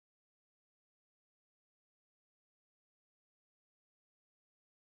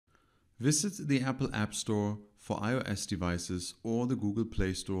Visit the Apple App Store for iOS devices or the Google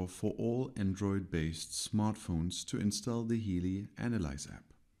Play Store for all Android-based smartphones to install the Healy Analyse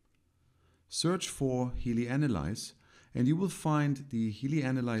app. Search for Healy Analyse and you will find the Healy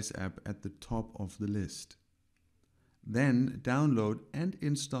Analyse app at the top of the list. Then download and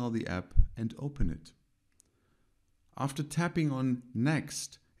install the app and open it. After tapping on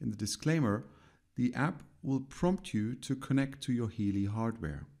Next in the disclaimer, the app will prompt you to connect to your Healy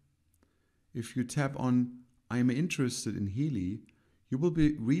hardware. If you tap on I'm interested in Healy, you will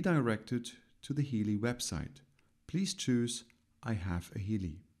be redirected to the Healy website. Please choose I have a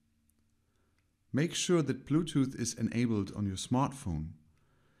Healy. Make sure that Bluetooth is enabled on your smartphone.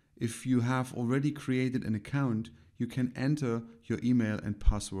 If you have already created an account, you can enter your email and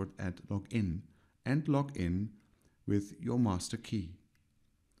password at login and log in with your master key.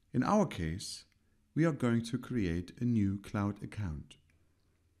 In our case, we are going to create a new cloud account.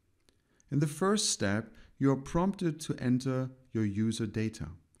 In the first step, you are prompted to enter your user data,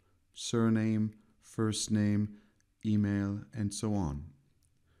 surname, first name, email, and so on.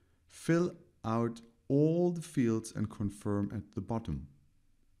 Fill out all the fields and confirm at the bottom.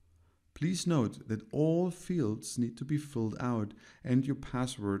 Please note that all fields need to be filled out and your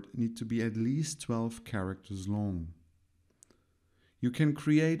password need to be at least 12 characters long. You can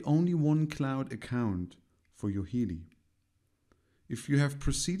create only one cloud account for your Healy. If you have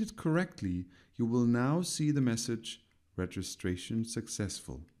proceeded correctly, you will now see the message registration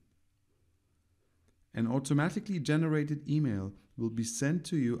successful. An automatically generated email will be sent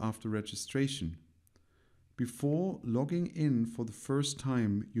to you after registration. Before logging in for the first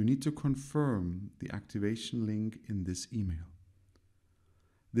time, you need to confirm the activation link in this email.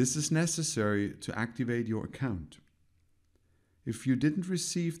 This is necessary to activate your account. If you didn't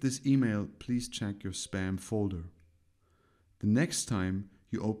receive this email, please check your spam folder. The next time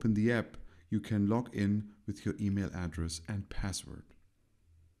you open the app, you can log in with your email address and password.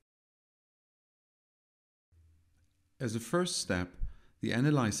 As a first step, the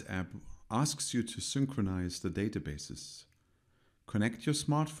Analyse app asks you to synchronize the databases. Connect your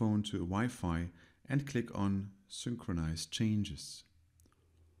smartphone to a Wi-Fi and click on Synchronize Changes.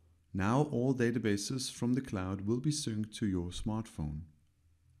 Now all databases from the cloud will be synced to your smartphone.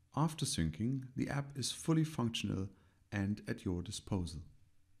 After syncing, the app is fully functional and at your disposal.